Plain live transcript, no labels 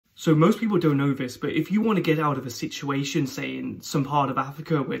So most people don't know this, but if you want to get out of a situation, say in some part of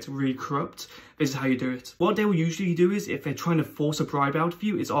Africa where it's really corrupt, this is how you do it. What they will usually do is, if they're trying to force a bribe out of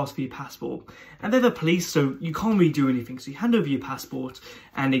you, is ask for your passport. And they're the police, so you can't really do anything. So you hand over your passport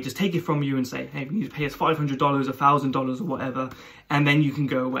and they just take it from you and say, hey, you need to pay us $500, $1,000 or whatever, and then you can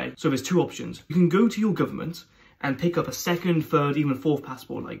go away. So there's two options. You can go to your government and pick up a second, third, even fourth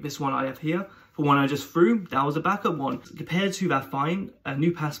passport, like this one I have here. The one I just threw, that was a backup one. Compared to that fine, a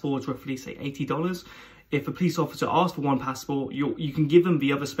new passport is roughly, say, $80. If a police officer asks for one passport, you can give them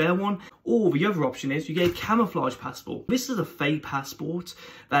the other spare one. Or the other option is you get a camouflage passport. This is a fake passport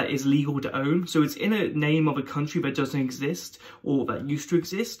that is legal to own. So it's in a name of a country that doesn't exist or that used to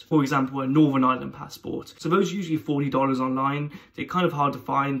exist. For example, a Northern Ireland passport. So those are usually $40 online. They're kind of hard to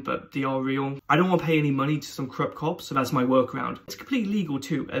find, but they are real. I don't want to pay any money to some corrupt cops, so that's my workaround. It's completely legal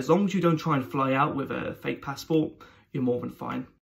too. As long as you don't try and fly out with a fake passport, you're more than fine.